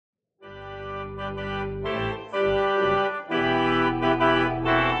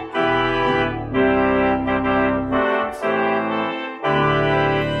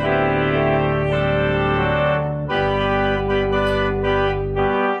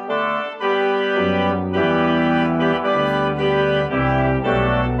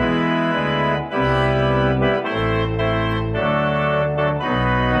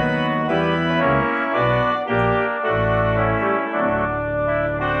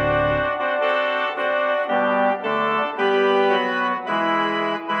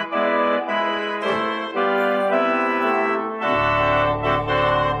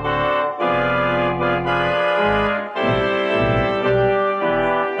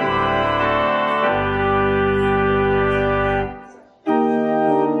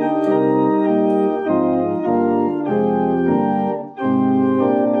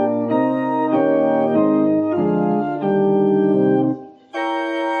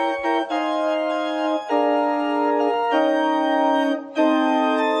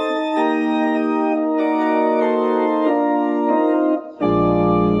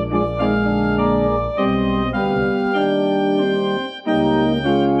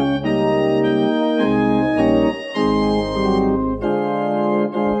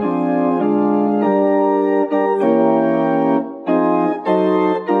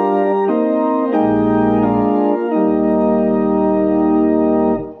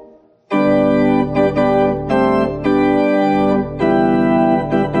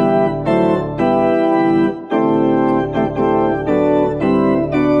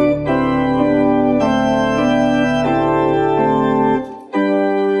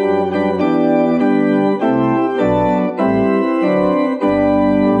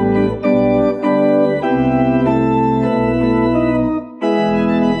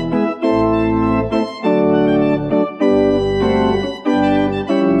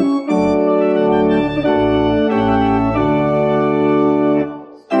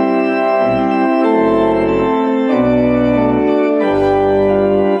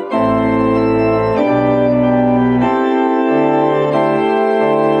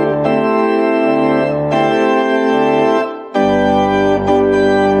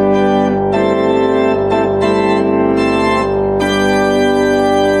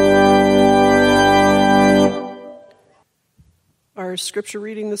scripture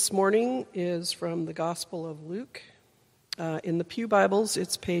reading this morning is from the Gospel of Luke. In the Pew Bibles,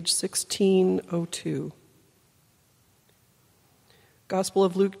 it's page 1602. Gospel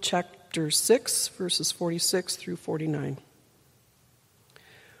of Luke, chapter 6, verses 46 through 49.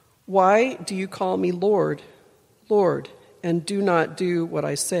 Why do you call me Lord, Lord, and do not do what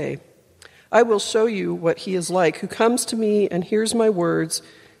I say? I will show you what he is like who comes to me and hears my words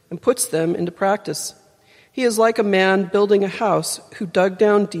and puts them into practice. He is like a man building a house who dug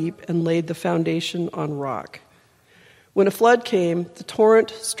down deep and laid the foundation on rock. When a flood came, the torrent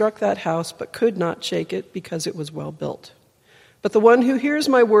struck that house but could not shake it because it was well built. But the one who hears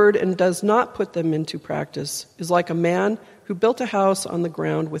my word and does not put them into practice is like a man who built a house on the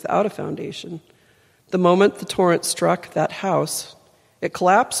ground without a foundation. The moment the torrent struck that house, it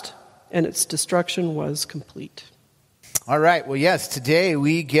collapsed and its destruction was complete. All right. Well, yes, today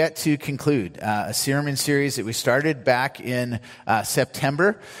we get to conclude a sermon series that we started back in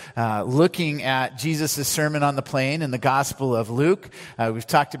September, looking at Jesus' Sermon on the Plain in the Gospel of Luke. We've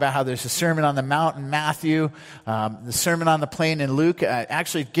talked about how there's a Sermon on the Mount in Matthew, the Sermon on the Plain in Luke.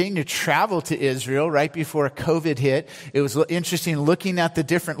 Actually, getting to travel to Israel right before COVID hit, it was interesting looking at the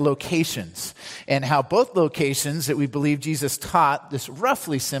different locations and how both locations that we believe Jesus taught this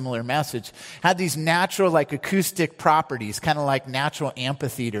roughly similar message had these natural, like acoustic properties, kind of like natural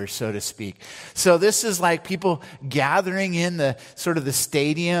amphitheaters, so to speak. So this is like people gathering in the sort of the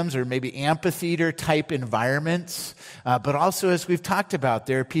stadiums or maybe amphitheater type environments. But also, as we've talked about,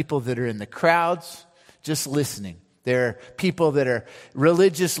 there are people that are in the crowds just listening. There are people that are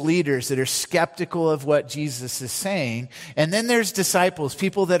religious leaders that are skeptical of what Jesus is saying. And then there's disciples,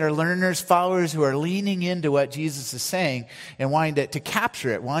 people that are learners, followers who are leaning into what Jesus is saying and wanting to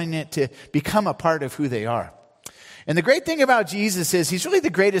capture it, wanting it to become a part of who they are. And the great thing about Jesus is he's really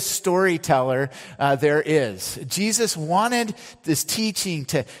the greatest storyteller there is. Jesus wanted this teaching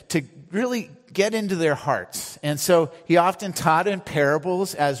to really get into their hearts. And so he often taught in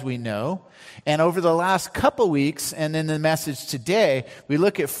parables, as we know. And over the last couple weeks, and in the message today, we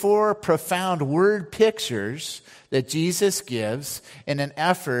look at 4 profound word pictures that Jesus gives in an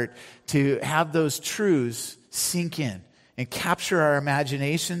effort to have those truths sink in and capture our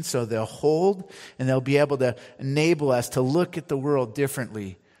imagination so they'll hold and they'll be able to enable us to look at the world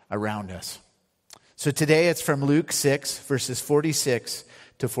differently around us. So today it's from Luke 6, verses 46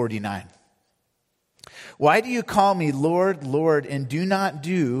 to 49. Why do you call me Lord, Lord, and do not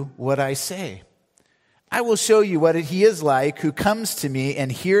do what I say? I will show you what he is like who comes to me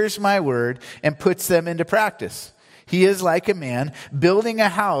and hears my word and puts them into practice. He is like a man building a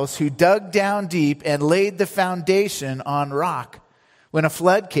house who dug down deep and laid the foundation on rock. When a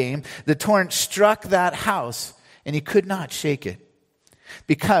flood came, the torrent struck that house, and he could not shake it,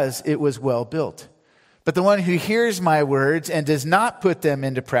 because it was well built. But the one who hears my words and does not put them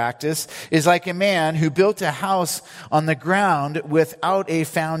into practice is like a man who built a house on the ground without a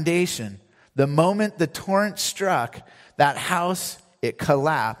foundation. The moment the torrent struck that house, it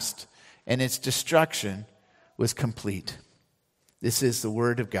collapsed, and its destruction was complete. This is the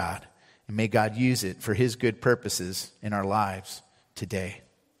word of God, and may God use it for his good purposes in our lives today.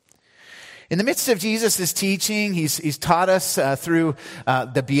 In the midst of Jesus' teaching, he's taught us through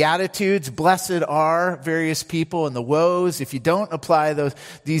the Beatitudes. Blessed are various people, and the woes. If you don't apply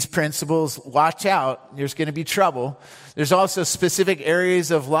these principles, watch out. There's going to be trouble. There's also specific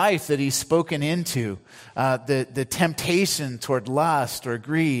areas of life that he's spoken into. The temptation toward lust or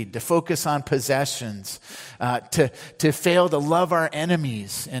greed, to focus on possessions, to fail to love our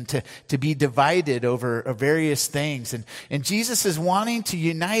enemies, and to be divided over various things. And Jesus is wanting to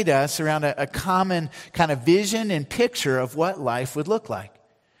unite us around a common kind of vision and picture of what life would look like.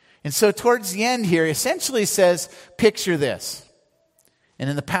 And so towards the end here, essentially says, picture this. And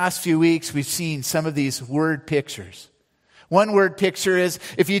in the past few weeks, we've seen some of these word pictures. One word picture is,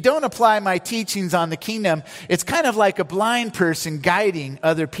 if you don't apply my teachings on the kingdom, it's kind of like a blind person guiding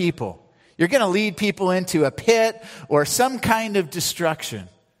other people. You're going to lead people into a pit or some kind of destruction.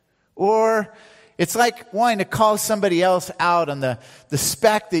 Or it's like wanting to call somebody else out on the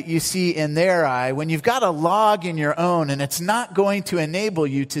speck that you see in their eye when you've got a log in your own and it's not going to enable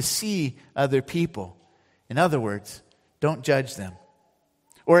you to see other people. In other words, don't judge them.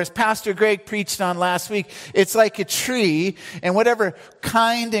 Or as Pastor Greg preached on last week, it's like a tree, and whatever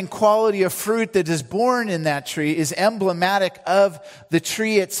kind and quality of fruit that is born in that tree is emblematic of the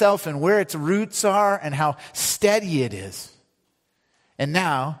tree itself and where its roots are and how steady it is. And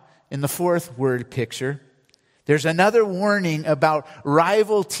now, in the 4th word picture, there's another warning about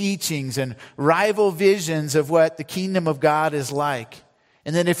rival teachings and rival visions of what the kingdom of God is like.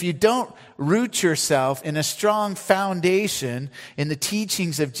 And that if you don't root yourself in a strong foundation in the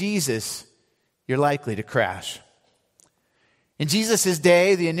teachings of Jesus, you're likely to crash. In Jesus'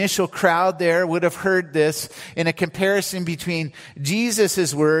 day, the initial crowd there would have heard this in a comparison between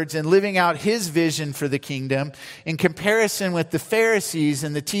Jesus' words and living out his vision for the kingdom in comparison with the Pharisees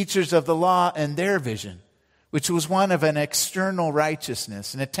and the teachers of the law and their vision, which was one of an external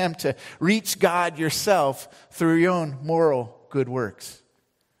righteousness, an attempt to reach God yourself through your own moral good works.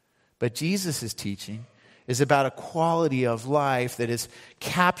 But Jesus' teaching is about a quality of life that is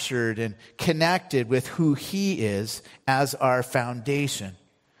captured and connected with who he is as our foundation.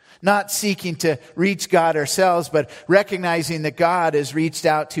 Not seeking to reach God ourselves, but recognizing that God has reached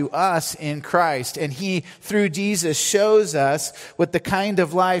out to us in Christ. And he, through Jesus, shows us what the kind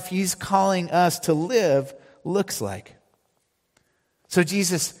of life he's calling us to live looks like. So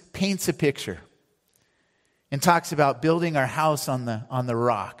Jesus paints a picture and talks about building our house on the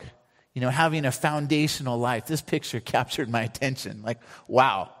rock. Having a foundational life. This picture captured my attention. Like,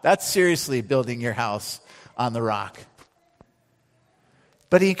 wow, that's seriously building your house on the rock.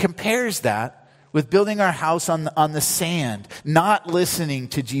 But he compares that with building our house on the sand, not listening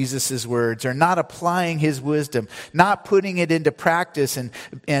to Jesus' words or not applying his wisdom, not putting it into practice. And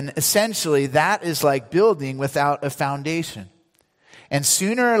essentially, that is like building without a foundation. And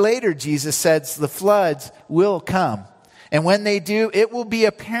sooner or later, Jesus says, the floods will come. And when they do, it will be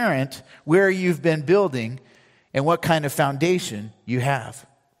apparent where you've been building and what kind of foundation you have.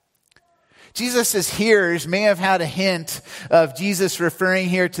 Jesus' hearers may have had a hint of Jesus referring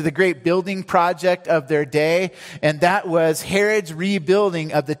here to the great building project of their day, and that was Herod's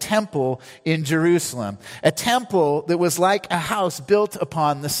rebuilding of the temple in Jerusalem. A temple that was like a house built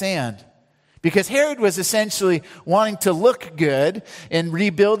upon the sand. Because Herod was essentially wanting to look good in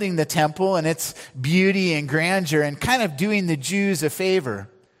rebuilding the temple and its beauty and grandeur and kind of doing the Jews a favor.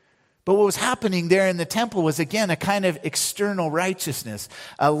 But what was happening there in the temple was, again, a kind of external righteousness,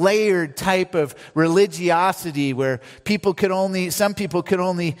 a layered type of religiosity where some people could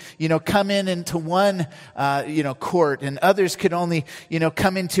only, come into one, court, and others could only,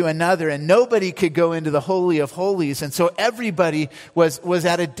 come into another, and nobody could go into the Holy of Holies. And so everybody was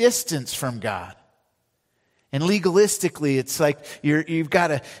at a distance from God. And legalistically, it's like you've got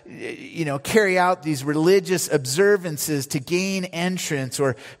to, carry out these religious observances to gain entrance,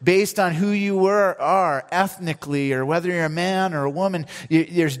 or based on who you are ethnically, or whether you're a man or a woman,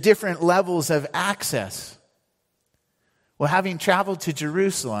 there's different levels of access. Well, having traveled to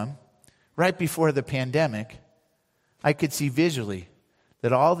Jerusalem right before the pandemic, I could see visually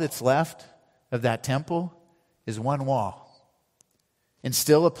that all that's left of that temple is one wall. And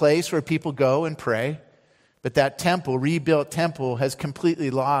still a place where people go and pray. But that temple, rebuilt temple, has completely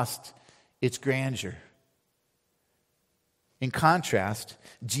lost its grandeur. In contrast,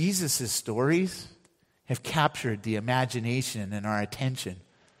 Jesus' stories have captured the imagination and our attention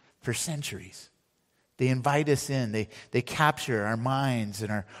for centuries. They invite us in. They capture our minds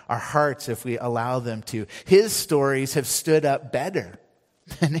and our hearts if we allow them to. His stories have stood up better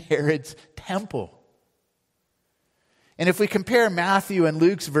than Herod's temple. And if we compare Matthew and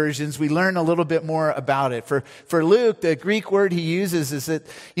Luke's versions, we learn a little bit more about it. For Luke, the Greek word he uses is that,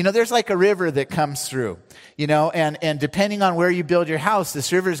 there's like a river that comes through, and depending on where you build your house,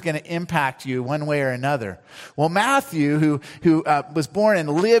 this river is going to impact you one way or another. Well, Matthew, who was born and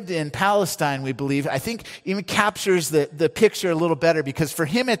lived in Palestine, we believe, I think even captures the picture a little better, because for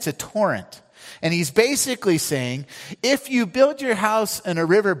him it's a torrent. And he's basically saying, if you build your house in a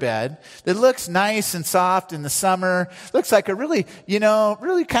riverbed that looks nice and soft in the summer, looks like a really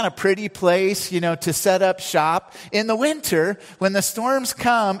kind of pretty place, to set up shop, in the winter, when the storms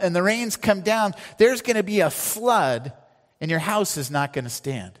come and the rains come down, there's going to be a flood and your house is not going to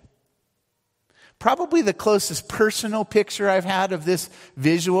stand. Probably the closest personal picture I've had of this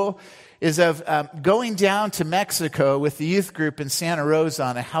visual is of going down to Mexico with the youth group in Santa Rosa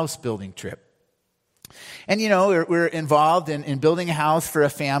on a house building trip. And, we're involved in building a house for a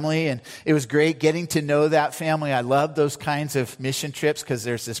family, and it was great getting to know that family. I love those kinds of mission trips because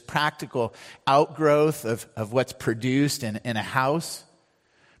there's this practical outgrowth of what's produced in a house.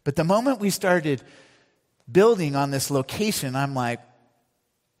 But the moment we started building on this location, I'm like,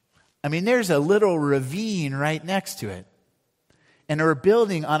 there's a little ravine right next to it. And we're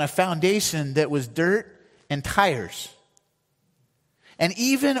building on a foundation that was dirt and tires. And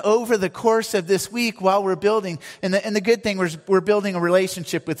even over the course of this week while we're building, and the good thing was we're building a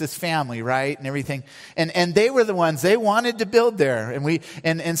relationship with this family, right? And everything. And they were the ones, they wanted to build there.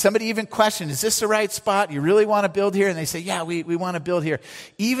 And somebody even questioned, is this the right spot? You really want to build here? And they say, yeah, we want to build here.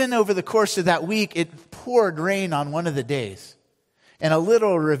 Even over the course of that week, it poured rain on one of the days. and a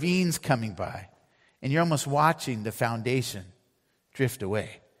little ravine's coming by, and you're almost watching the foundation drift away.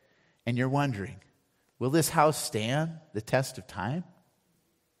 And you're wondering, will this house stand the test of time?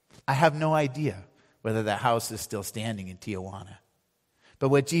 I have no idea whether that house is still standing in Tijuana. But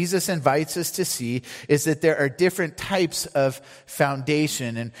what Jesus invites us to see is that there are different types of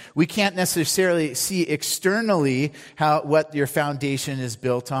foundation. And we can't necessarily see externally what your foundation is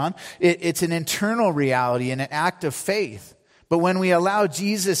built on. It's an internal reality and an act of faith. But when we allow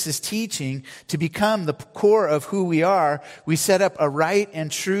Jesus' teaching to become the core of who we are, we set up a right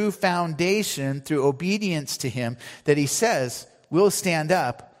and true foundation through obedience to him that he says will stand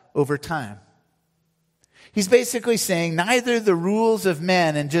up over time. He's basically saying neither the rules of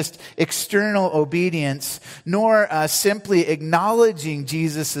men and just external obedience, nor simply acknowledging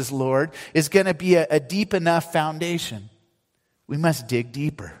Jesus as Lord is going to be a deep enough foundation. We must dig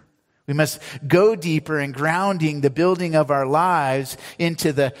deeper. We must go deeper in grounding the building of our lives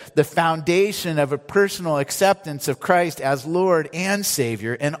into the foundation of a personal acceptance of Christ as Lord and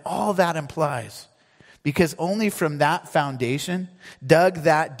Savior, and all that implies. Because only from that foundation, dug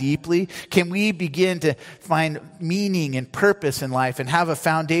that deeply, can we begin to find meaning and purpose in life and have a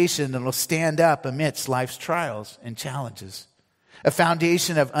foundation that will stand up amidst life's trials and challenges. A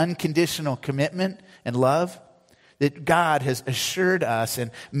foundation of unconditional commitment and love that God has assured us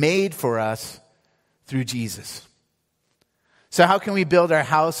and made for us through Jesus. So how can we build our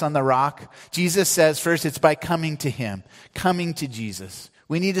house on the rock? Jesus says first it's by coming to him, coming to Jesus.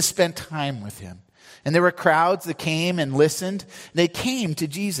 We need to spend time with him. And there were crowds that came and listened. They came to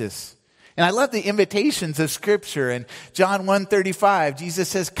Jesus. And I love the invitations of Scripture. In John 1:35, Jesus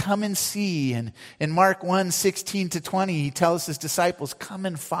says, come and see. And in Mark 1:16-20, he tells his disciples, come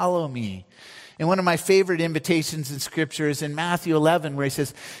and follow me. And one of my favorite invitations in Scripture is in Matthew 11, where he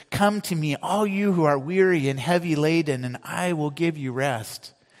says, come to me, all you who are weary and heavy laden, and I will give you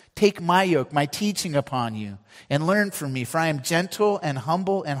rest. Take my yoke, my teaching upon you, and learn from me, for I am gentle and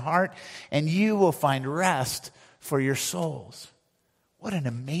humble in heart, and you will find rest for your souls. What an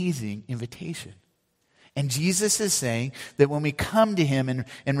amazing invitation. And Jesus is saying that when we come to him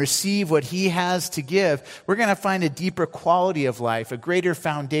and receive what he has to give, we're going to find a deeper quality of life, a greater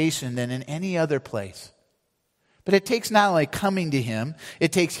foundation than in any other place. But it takes not only coming to him,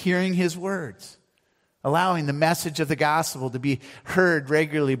 it takes hearing his words. Allowing the message of the gospel to be heard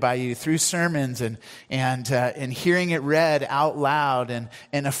regularly by you through sermons and hearing it read out loud and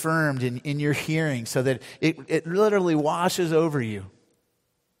affirmed in your hearing so that it literally washes over you.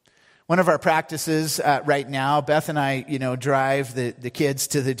 One of our practices right now, Beth and I, drive the kids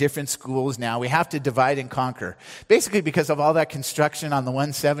to the different schools now. We have to divide and conquer. Basically because of all that construction on the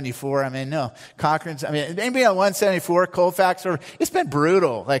 174. Cochran's, anybody on 174, Colfax, it's been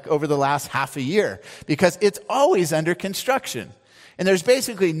brutal, over the last half a year because it's always under construction. And there's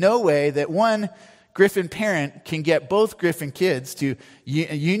basically no way that one Griffin parent can get both Griffin kids to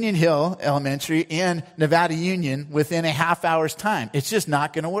Union Hill Elementary and Nevada Union within a half hour's time. It's just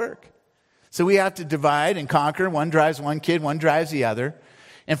not going to work. So we have to divide and conquer. One drives one kid, one drives the other.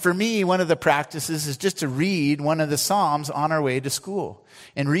 And for me, one of the practices is just to read one of the Psalms on our way to school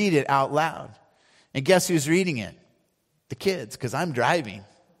and read it out loud. And guess who's reading it? The kids, because I'm driving.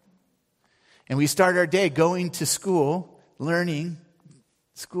 And we start our day going to school, learning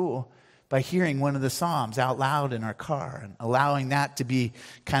school, by hearing one of the Psalms out loud in our car and allowing that to be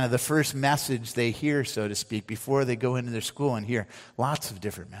kind of the first message they hear, so to speak, before they go into their school and hear lots of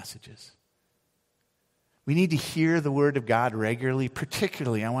different messages. We need to hear the Word of God regularly.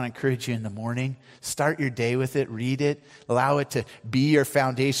 Particularly, I want to encourage you in the morning. Start your day with it. Read it. Allow it to be your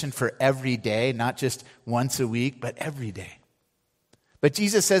foundation for every day, not just once a week, but every day. But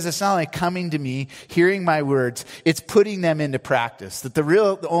Jesus says it's not only coming to me, hearing my words, it's putting them into practice. That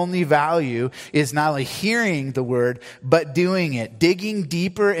the only value is not only hearing the word, but doing it. Digging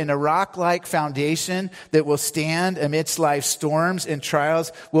deeper in a rock-like foundation that will stand amidst life's storms and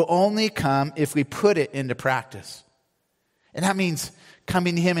trials will only come if we put it into practice. And that means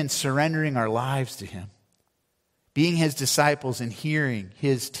coming to him and surrendering our lives to him. Being his disciples and hearing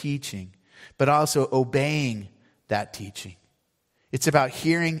his teaching, but also obeying that teaching. It's about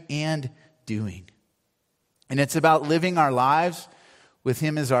hearing and doing. And it's about living our lives with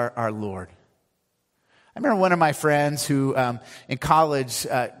him as our Lord. I remember one of my friends who in college,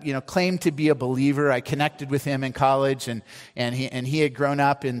 claimed to be a believer. I connected with him in college, and he had grown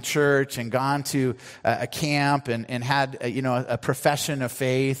up in church and gone to a camp and had a profession of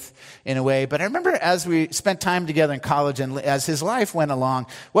faith in a way. But I remember as we spent time together in college and as his life went along,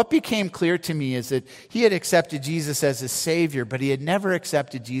 what became clear to me is that he had accepted Jesus as his Savior, but he had never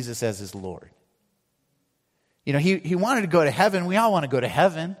accepted Jesus as his Lord. You know, he wanted to go to heaven. We all want to go to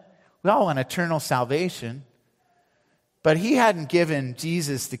heaven. We all want eternal salvation. But he hadn't given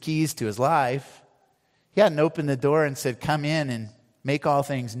Jesus the keys to his life. He hadn't opened the door and said, come in and make all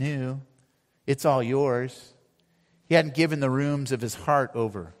things new. It's all yours. He hadn't given the rooms of his heart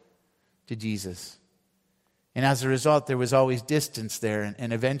over to Jesus. And as a result, there was always distance there,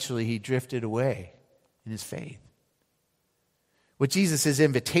 and eventually he drifted away in his faith. What Jesus'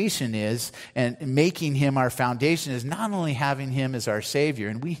 invitation is, and making him our foundation, is not only having him as our Savior,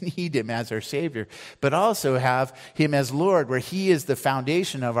 and we need him as our Savior, but also have him as Lord, where he is the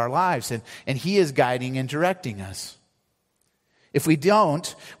foundation of our lives, and he is guiding and directing us. If we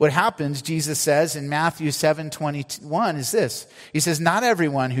don't, what happens, Jesus says in Matthew 7:21, is this. He says, not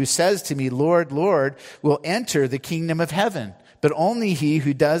everyone who says to me, Lord, Lord, will enter the kingdom of heaven, but only he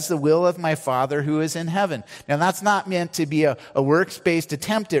who does the will of my Father who is in heaven. Now, that's not meant to be a works-based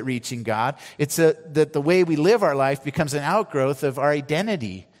attempt at reaching God. It's that the way we live our life becomes an outgrowth of our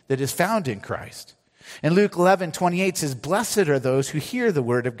identity that is found in Christ. And Luke 11:28 says, blessed are those who hear the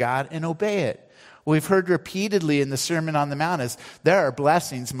word of God and obey it. We've heard repeatedly in the Sermon on the Mount is there are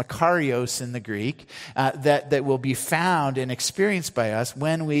blessings, makarios in the Greek, that will be found and experienced by us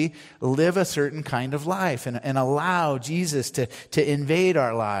when we live a certain kind of life and allow Jesus to invade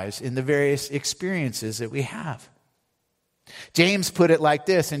our lives in the various experiences that we have. James put it like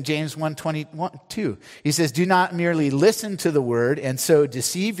this in James 1:22. He says, do not merely listen to the word and so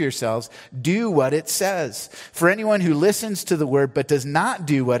deceive yourselves. Do what it says. For anyone who listens to the word but does not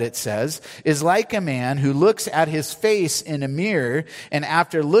do what it says is like a man who looks at his face in a mirror and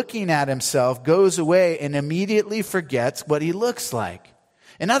after looking at himself goes away and immediately forgets what he looks like.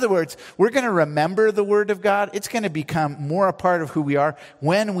 In other words, we're going to remember the word of God. It's going to become more a part of who we are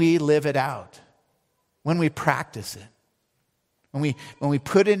when we live it out, when we practice it. When we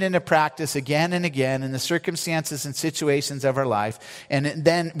put it into practice again and again in the circumstances and situations of our life, and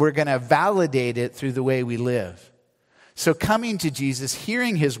then we're going to validate it through the way we live. So coming to Jesus,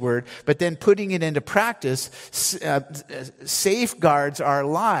 hearing his word, but then putting it into practice safeguards our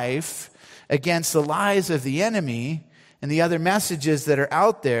life against the lies of the enemy and the other messages that are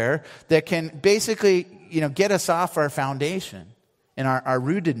out there that can basically, get us off our foundation and our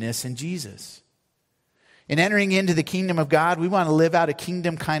rootedness in Jesus. In entering into the kingdom of God, we want to live out a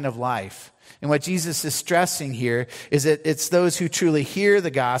kingdom kind of life. And what Jesus is stressing here is that it's those who truly hear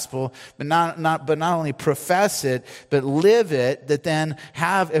the gospel, but not only profess it, but live it, that then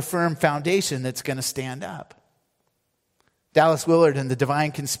have a firm foundation that's going to stand up. Dallas Willard in The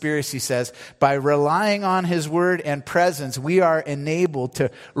Divine Conspiracy says, by relying on his word and presence, we are enabled to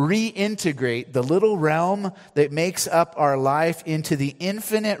reintegrate the little realm that makes up our life into the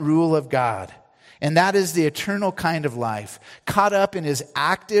infinite rule of God. And that is the eternal kind of life. Caught up in his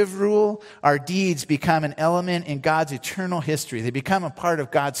active rule, our deeds become an element in God's eternal history. They become a part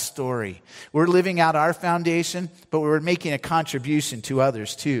of God's story. We're living out our foundation, but we're making a contribution to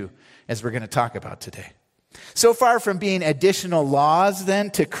others too, as we're going to talk about today. So far from being additional laws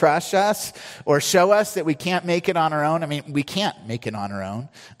then to crush us or show us that we can't make it on our own. I mean, we can't make it on our own.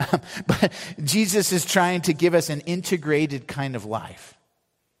 But Jesus is trying to give us an integrated kind of life.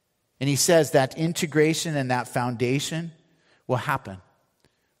 And he says that integration and that foundation will happen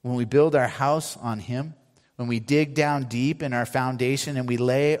when we build our house on him, when we dig down deep in our foundation and we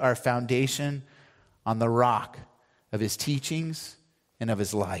lay our foundation on the rock of his teachings and of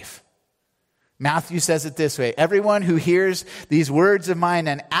his life. Matthew says it this way, everyone who hears these words of mine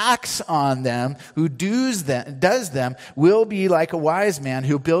and acts on them, who does them, will be like a wise man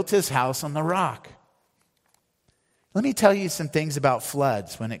who built his house on the rock. Let me tell you some things about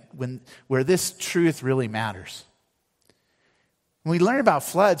floods where this truth really matters. When we learn about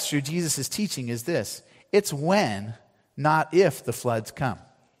floods through Jesus' teaching is this. It's when, not if, the floods come.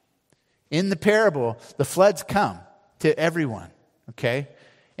 In the parable, the floods come to everyone, okay?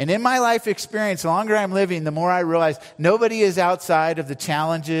 And in my life experience, the longer I'm living, the more I realize nobody is outside of the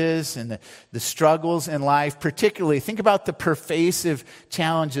challenges and the struggles in life. Particularly, think about the pervasive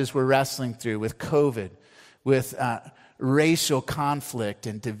challenges we're wrestling through with COVID, with racial conflict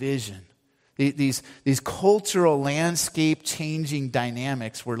and division. These cultural landscape changing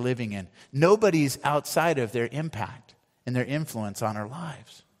dynamics we're living in. Nobody's outside of their impact and their influence on our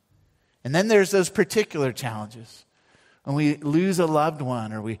lives. And then there's those particular challenges. When we lose a loved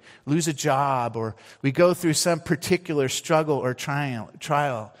one or we lose a job or we go through some particular struggle or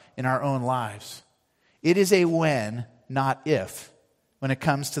trial in our own lives. It is a when, not if, when it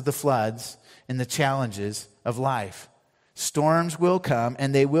comes to the floods and the challenges of life. Storms will come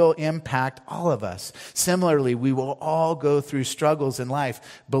and they will impact all of us. Similarly, we will all go through struggles in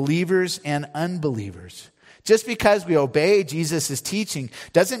life, believers and unbelievers. Just because we obey Jesus' teaching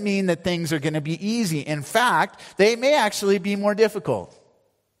doesn't mean that things are going to be easy. In fact, they may actually be more difficult.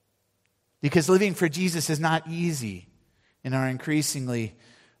 Because living for Jesus is not easy in our increasingly,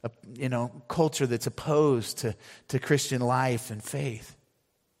 culture that's opposed to Christian life and faith.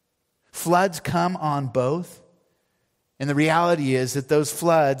 Floods come on both. And the reality is that those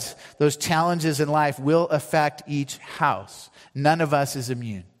floods, those challenges in life will affect each house. None of us is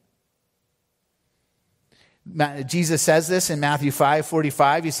immune. Jesus says this in Matthew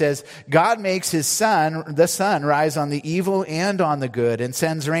 5:45. He says, God makes the sun rise on the evil and on the good, and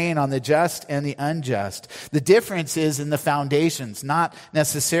sends rain on the just and the unjust. The difference is in the foundations, not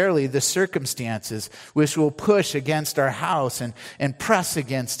necessarily the circumstances, which will push against our house and press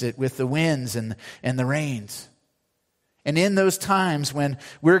against it with the winds and the rains. And in those times when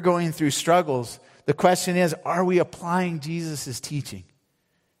we're going through struggles, the question is, are we applying Jesus' teaching?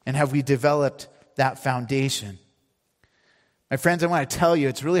 And have we developed that foundation? My friends, I want to tell you,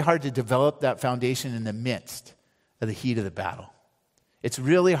 it's really hard to develop that foundation in the midst of the heat of the battle. It's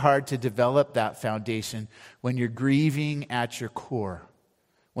really hard to develop that foundation when you're grieving at your core,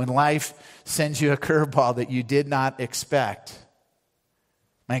 when life sends you a curveball that you did not expect.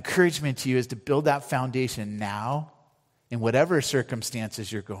 My encouragement to you is to build that foundation now in whatever circumstances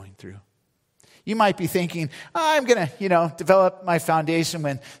you're going through. You might be thinking, I'm going to, develop my foundation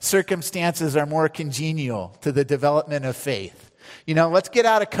when circumstances are more congenial to the development of faith. Let's get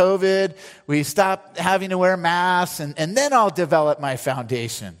out of COVID. We stop having to wear masks, and then I'll develop my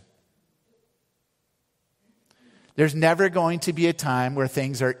foundation. There's never going to be a time where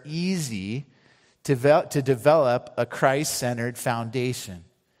things are easy to develop a Christ-centered foundation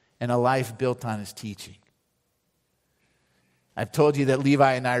and a life built on his teaching. I've told you that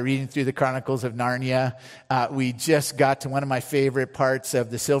Levi and I are reading through the Chronicles of Narnia. We just got to one of my favorite parts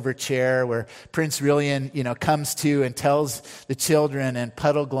of the silver chair where Prince Rilian, comes to and tells the children and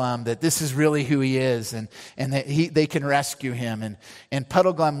Puddleglum that this is really who he is and that they can rescue him. And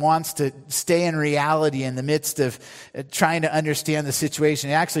Puddleglum wants to stay in reality in the midst of trying to understand the situation.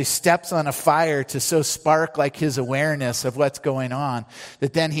 He actually steps on a fire to so spark like his awareness of what's going on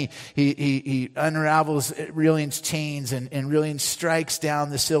that then he unravels Rilian's chains and Rilian strikes down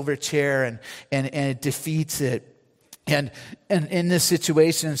the silver chair and it defeats it. And in this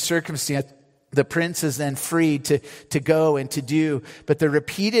situation and circumstance, the prince is then freed to go and to do. But the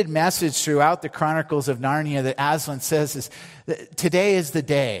repeated message throughout the Chronicles of Narnia that Aslan says is, today is the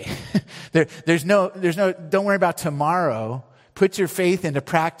day. There's no, don't worry about tomorrow. Put your faith into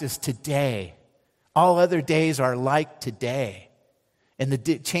practice today. All other days are like today. And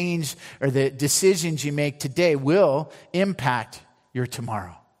the change or the decisions you make today will impact your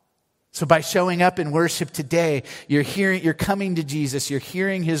tomorrow. So by showing up in worship today, you're coming to Jesus, you're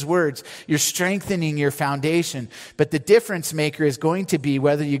hearing his words, you're strengthening your foundation. But the difference maker is going to be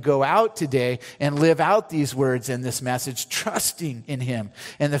whether you go out today and live out these words and this message, trusting in him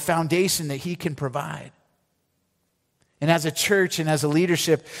and the foundation that he can provide. And as a church and as a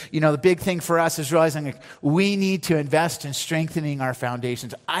leadership, the big thing for us is realizing we need to invest in strengthening our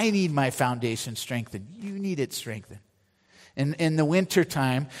foundations. I need my foundation strengthened. You need it strengthened. In the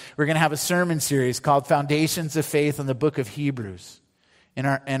wintertime, we're going to have a sermon series called Foundations of Faith in the book of Hebrews. And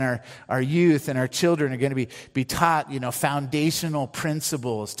our youth and our children are going to be taught, foundational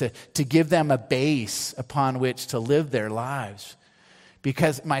principles to give them a base upon which to live their lives.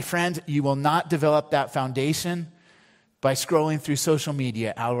 Because, my friends, you will not develop that foundation by scrolling through social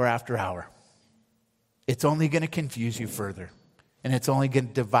media hour after hour. It's only going to confuse you further. And it's only going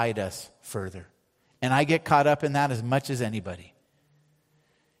to divide us further. And I get caught up in that as much as anybody.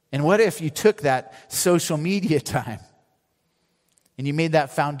 And what if you took that social media time and you made that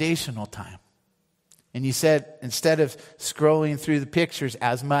foundational time? And you said, instead of scrolling through the pictures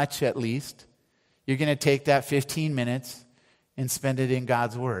as much at least, you're going to take that 15 minutes and spend it in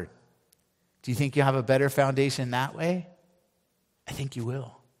God's Word. Do you think you'll have a better foundation that way? I think you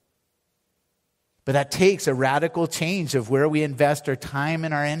will. But that takes a radical change of where we invest our time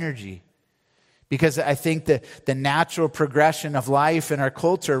and our energy. Because I think that the natural progression of life in our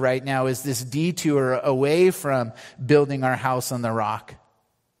culture right now is this detour away from building our house on the rock.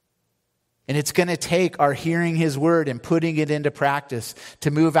 And it's going to take our hearing his word and putting it into practice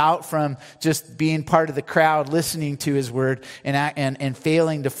to move out from just being part of the crowd, listening to his word and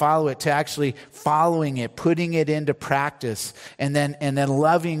failing to follow it, to actually following it, putting it into practice, and then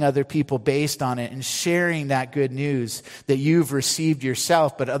loving other people based on it and sharing that good news that you've received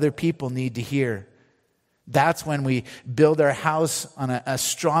yourself, but other people need to hear. That's when we build our house on a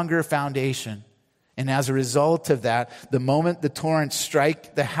stronger foundation. And as a result of that, the moment the torrents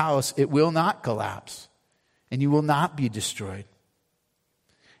strike the house, it will not collapse. and you will not be destroyed.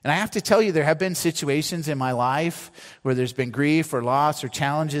 And I have to tell you, there have been situations in my life where there's been grief or loss or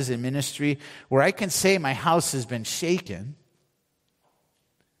challenges in ministry where I can say my house has been shaken,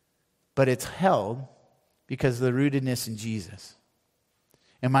 but it's held because of the rootedness in Jesus.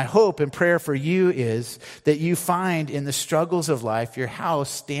 And my hope and prayer for you is that you find in the struggles of life your house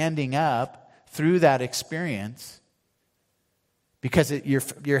standing up through that experience because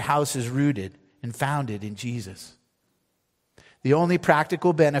your house is rooted and founded in Jesus. The only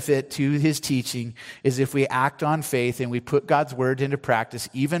practical benefit to his teaching is if we act on faith and we put God's word into practice,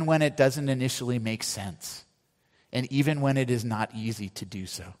 even when it doesn't initially make sense, and even when it is not easy to do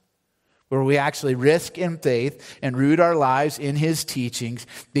so. Where we actually risk in faith and root our lives in his teachings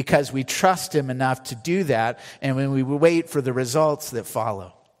because we trust him enough to do that, and when we wait for the results that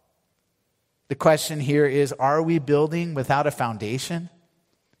follow. The question here is, are we building without a foundation?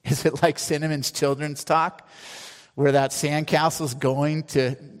 Is it like Cinnamon's children's talk, where that sandcastle's going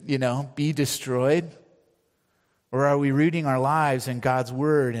to, be destroyed? Or are we rooting our lives in God's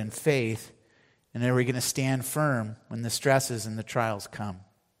word and faith, and are we going to stand firm when the stresses and the trials come?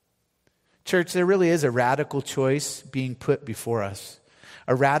 Church, there really is a radical choice being put before us,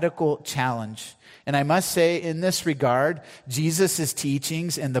 a radical challenge. And I must say, in this regard, Jesus'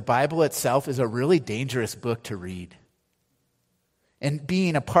 teachings and the Bible itself is a really dangerous book to read. And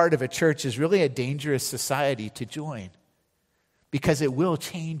being a part of a church is really a dangerous society to join because it will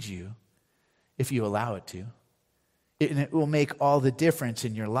change you if you allow it to. And it will make all the difference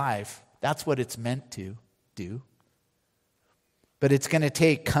in your life. That's what it's meant to do. But it's going to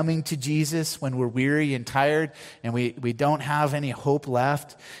take coming to Jesus when we're weary and tired and we don't have any hope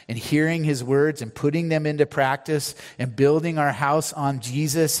left, and hearing his words and putting them into practice and building our house on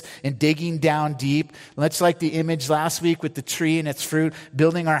Jesus and digging down deep. Much like the image last week with the tree and its fruit,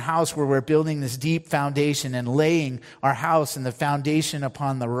 building our house where we're building this deep foundation and laying our house and the foundation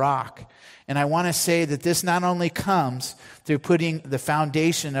upon the rock. And I want to say that this not only comes through putting the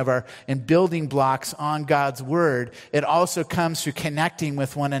foundation of and building blocks on God's word, it also comes through connecting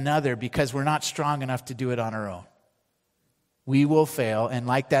with one another because we're not strong enough to do it on our own. We will fail, and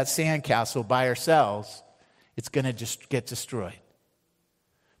like that sandcastle by ourselves, it's going to just get destroyed.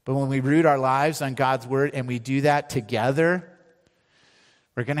 But when we root our lives on God's word and we do that together,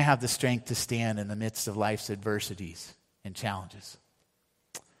 we're going to have the strength to stand in the midst of life's adversities and challenges.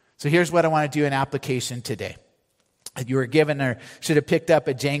 So here's what I want to do in application today. You were given or should have picked up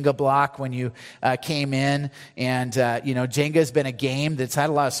a Jenga block when you came in. And, Jenga has been a game that's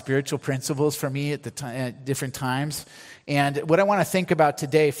had a lot of spiritual principles for me at different times. And what I want to think about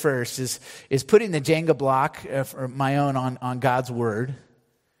today first is putting the Jenga block for my own on God's word.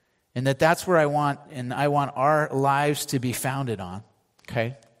 And that's where I want our lives to be founded on.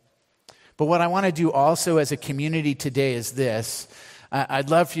 Okay? But what I want to do also as a community today is this. I'd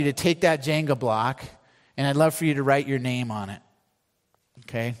love for you to take that Jenga block, and I'd love for you to write your name on it,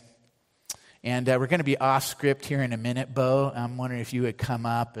 okay? And we're going to be off script here in a minute, Bo. I'm wondering if you would come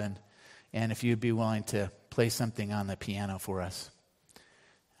up and if you'd be willing to play something on the piano for us.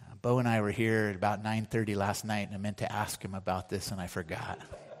 Bo and I were here at about 9:30 last night, and I meant to ask him about this, and I forgot.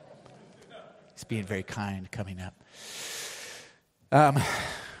 He's being very kind coming up.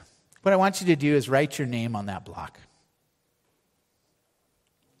 What I want you to do is write your name on that block.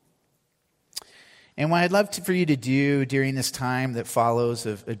 And what I'd love for you to do during this time that follows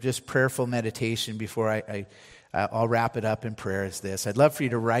of just prayerful meditation before I'll wrap it up in prayer is this. I'd love for you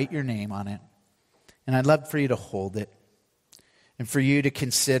to write your name on it. And I'd love for you to hold it. And for you to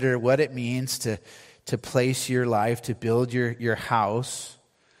consider what it means to place your life, to build your house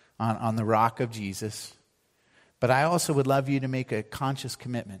on the rock of Jesus. But I also would love you to make a conscious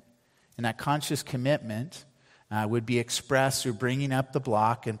commitment. And that conscious commitment would be expressed through bringing up the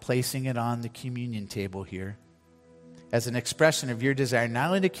block and placing it on the communion table here as an expression of your desire not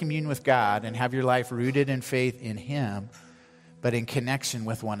only to commune with God and have your life rooted in faith in him, but in connection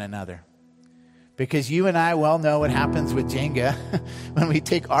with one another. Because you and I well know what happens with Jenga. When we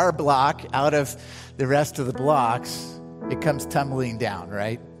take our block out of the rest of the blocks, it comes tumbling down,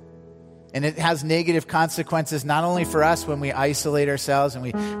 right? And it has negative consequences not only for us when we isolate ourselves and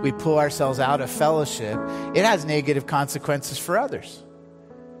we pull ourselves out of fellowship. It has negative consequences for others.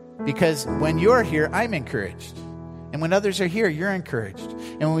 Because when you're here, I'm encouraged. And when others are here, you're encouraged.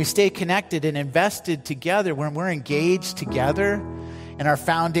 And when we stay connected and invested together, when we're engaged together and our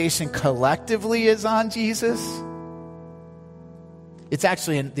foundation collectively is on Jesus, it's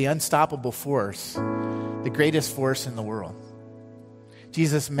actually the unstoppable force, the greatest force in the world.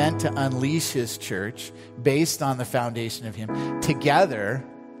 Jesus meant to unleash his church based on the foundation of him together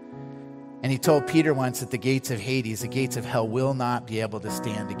And he told Peter once that the gates of Hades, the gates of hell, will not be able to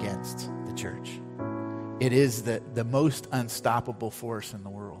stand against the church. It is the most unstoppable force in the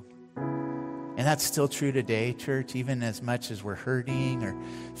world. And that's still true today, church, even as much as we're hurting or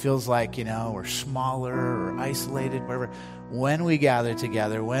feels like, we're smaller or isolated, whatever. When we gather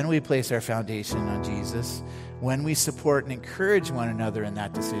together, when we place our foundation on Jesus, when we support and encourage one another in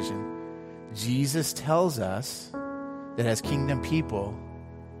that decision, Jesus tells us that as kingdom people,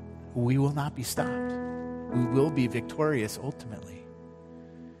 we will not be stopped. We will be victorious ultimately.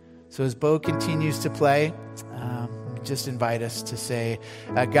 So as Bo continues to play, just invite us to say,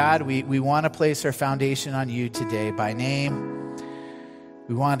 God, we want to place our foundation on you today by name.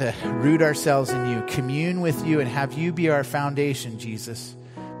 We want to root ourselves in you, commune with you, and have you be our foundation, Jesus.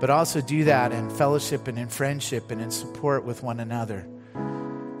 But also do that in fellowship and in friendship and in support with one another.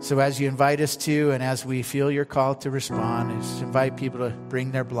 So as you invite us to, and as we feel your call to respond, just invite people to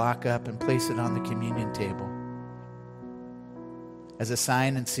bring their block up and place it on the communion table as a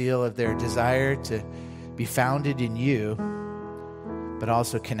sign and seal of their desire to be founded in you, but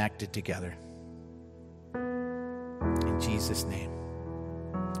also connected together. In Jesus' name,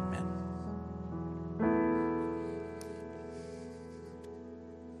 amen.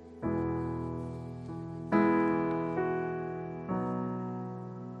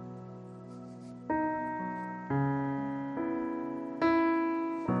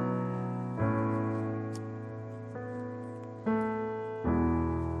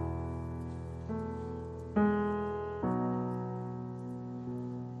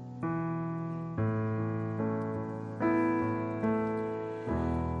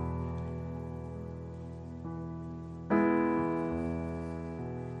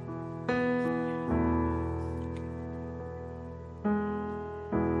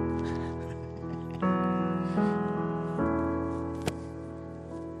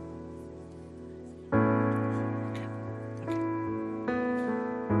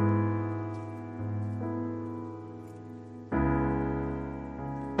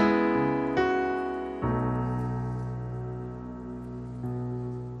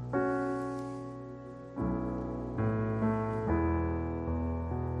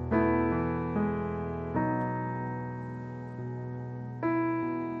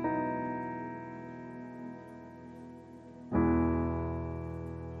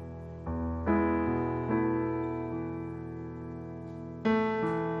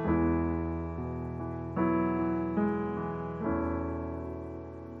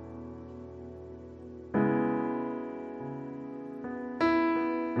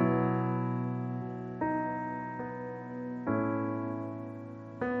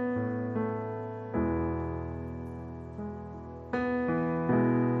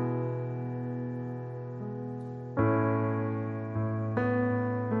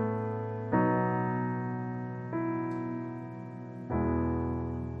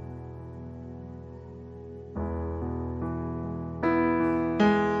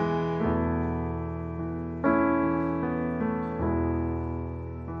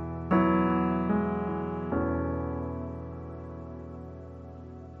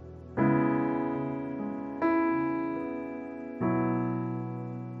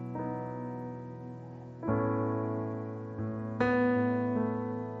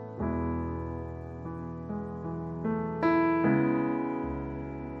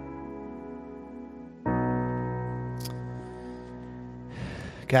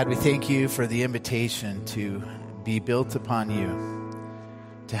 God, we thank you for the invitation to be built upon you,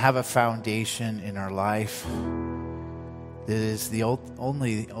 to have a foundation in our life that is the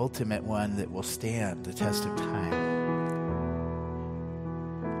only ultimate one that will stand the test of time.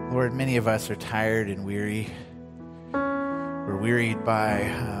 Lord, many of us are tired and weary. We're wearied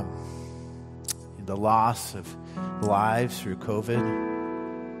by the loss of lives through COVID,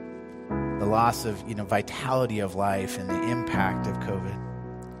 the loss of vitality of life and the impact of COVID.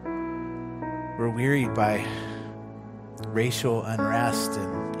 We're wearied by racial unrest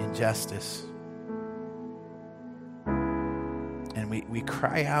and injustice. And we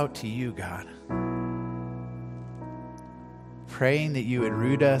cry out to you, God, praying that you would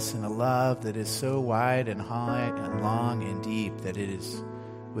root us in a love that is so wide and high and long and deep that it is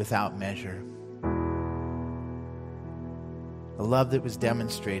without measure. A love that was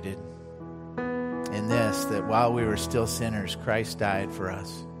demonstrated in this, that while we were still sinners, Christ died for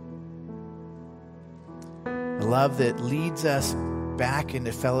us. A love that leads us back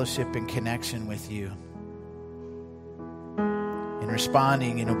into fellowship and connection with you. In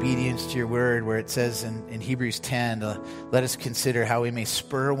responding in obedience to your word, where it says in Hebrews 10, let us consider how we may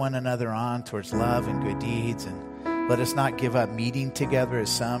spur one another on towards love and good deeds, and Let us not give up meeting together as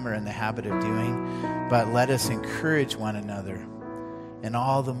some are in the habit of doing, but let us encourage one another, and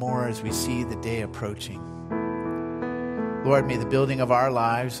all the more as we see the day approaching. Lord, may the building of our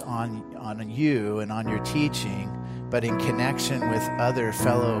lives on you and on your teaching, but in connection with other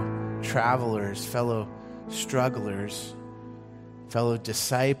fellow travelers, fellow strugglers, fellow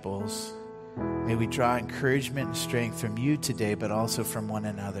disciples, may we draw encouragement and strength from you today, but also from one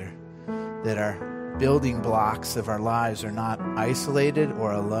another, that our building blocks of our lives are not isolated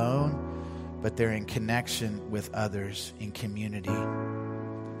or alone, but they're in connection with others in community,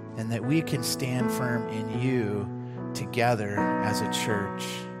 and that we can stand firm in you together as a church,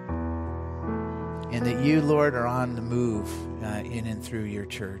 and that you, Lord, are on the move in and through your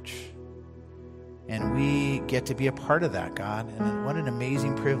church, and we get to be a part of that, God. And what an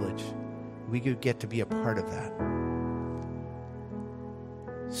amazing privilege we could get to be a part of that.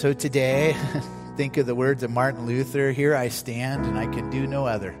 So today, think of the words of Martin Luther, "Here I stand and I can do no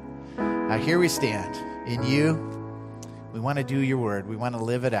other." Here we stand in you. We want to do your word. We want to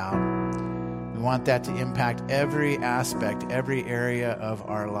live it out. We want that to impact every aspect, every area of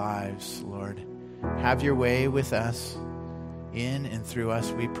our lives, Lord. Have your way with us, in and through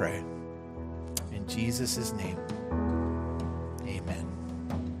us, we pray. In Jesus' name, amen.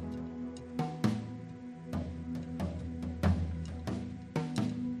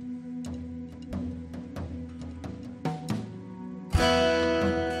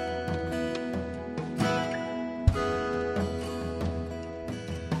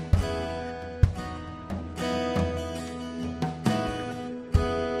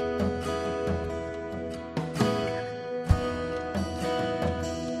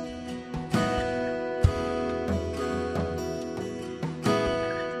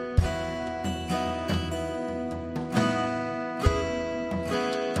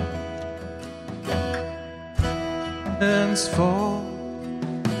 Fall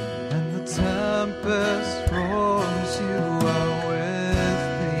and the tempest roars, you are with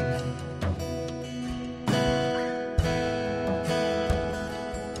me.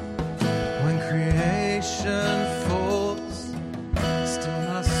 When creation falls, still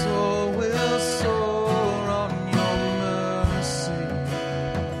my soul will soar on your mercy.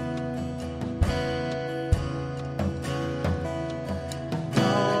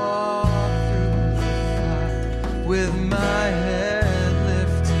 I'll walk through the fire with my head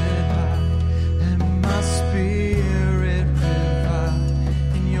lifted high and my spirit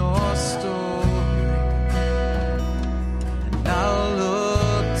revived in your story. And I'll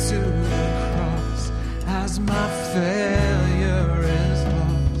look to the cross as my failure is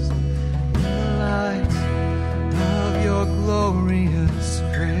lost in the light of your glorious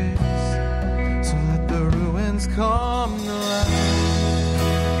grace. So let the ruins come to life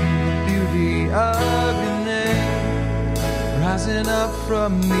in the beauty of your name, rising up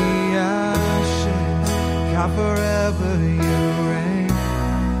from the ashes. God, forever you reign,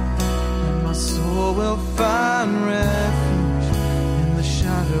 and my soul will find refuge in the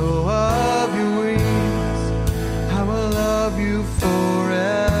shadow of your wings. I will love you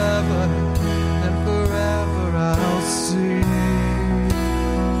forever, and forever I'll sing.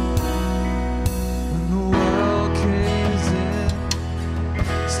 When the world caves in,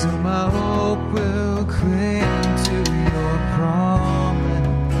 still my hope will cling to your promise.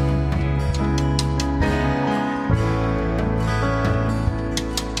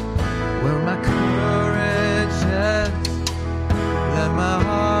 Where my courage ends, let my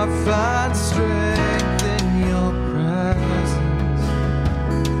heart find strength in your presence.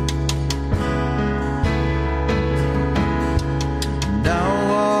 And I'll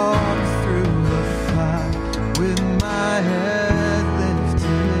walk through the fire with my head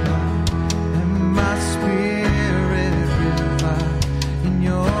lifted high and my spirit revived in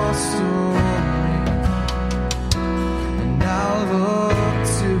your story. And I'll look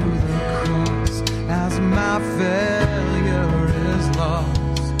to the cross as my failure is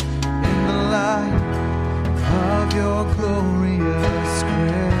lost in the light of your glorious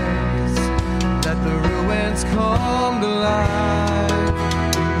grace. Let the ruins come to life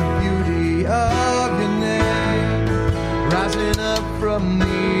in the beauty of your name, rising up from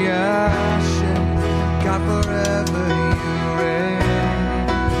the ashes. God, forever you reign,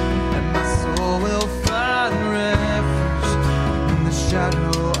 and my soul will find refuge in the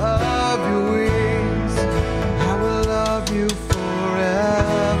shadow of your wings. I will love you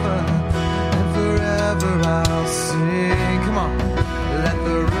forever, and forever I'll sing. Come on, let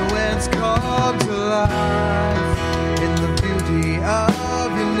the ruins come to life in the beauty of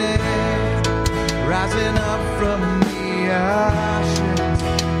your name, rising up from the ashes.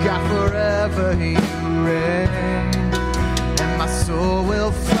 God, forever you reign,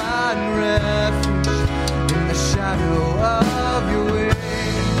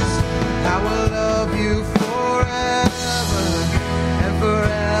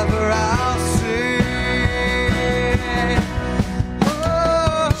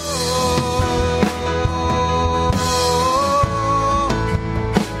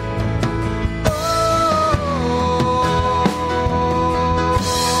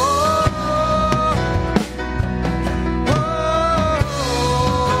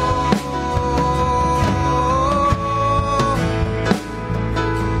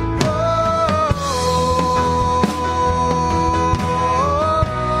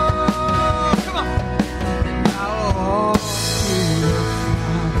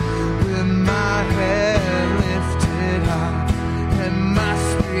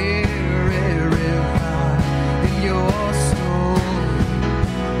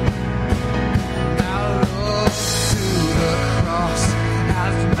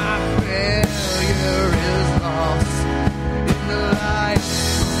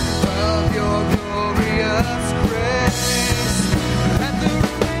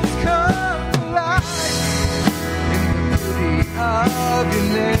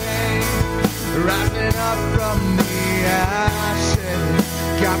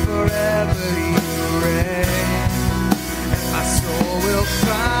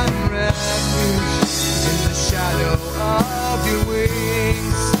 your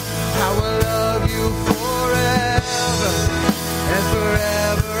wings. I will love you forever, and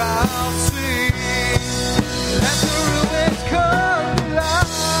forever I'll sing. Let the ruins come to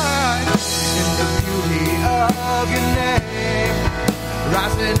life in the beauty of your name.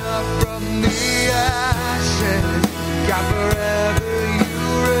 Rising up from the ashes, God, forever you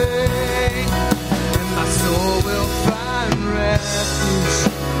reign. And my soul will find refuge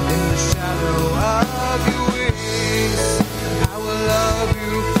in the shadow of your wings. I will love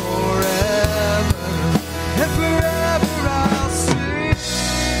you forever, and forever I'll sing.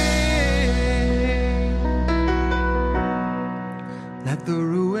 Let the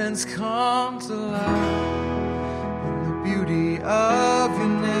ruins come to life in the beauty of your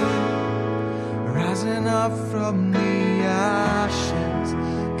name. Rising up from the ashes,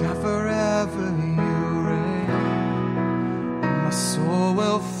 God, forever you reign. And my soul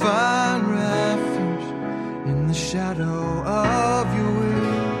will find refuge in the shadow of your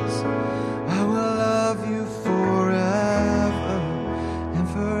wings. I will love you forever, and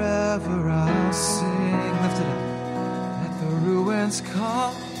forever I'll sing. Lift it up. Let the ruins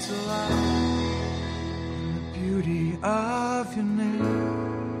come to life in the beauty of your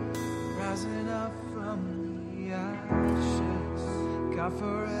name. Rising up from the ashes, God,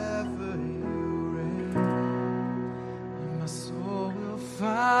 forever you reign. And my soul will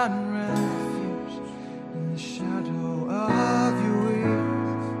find refuge in the shadow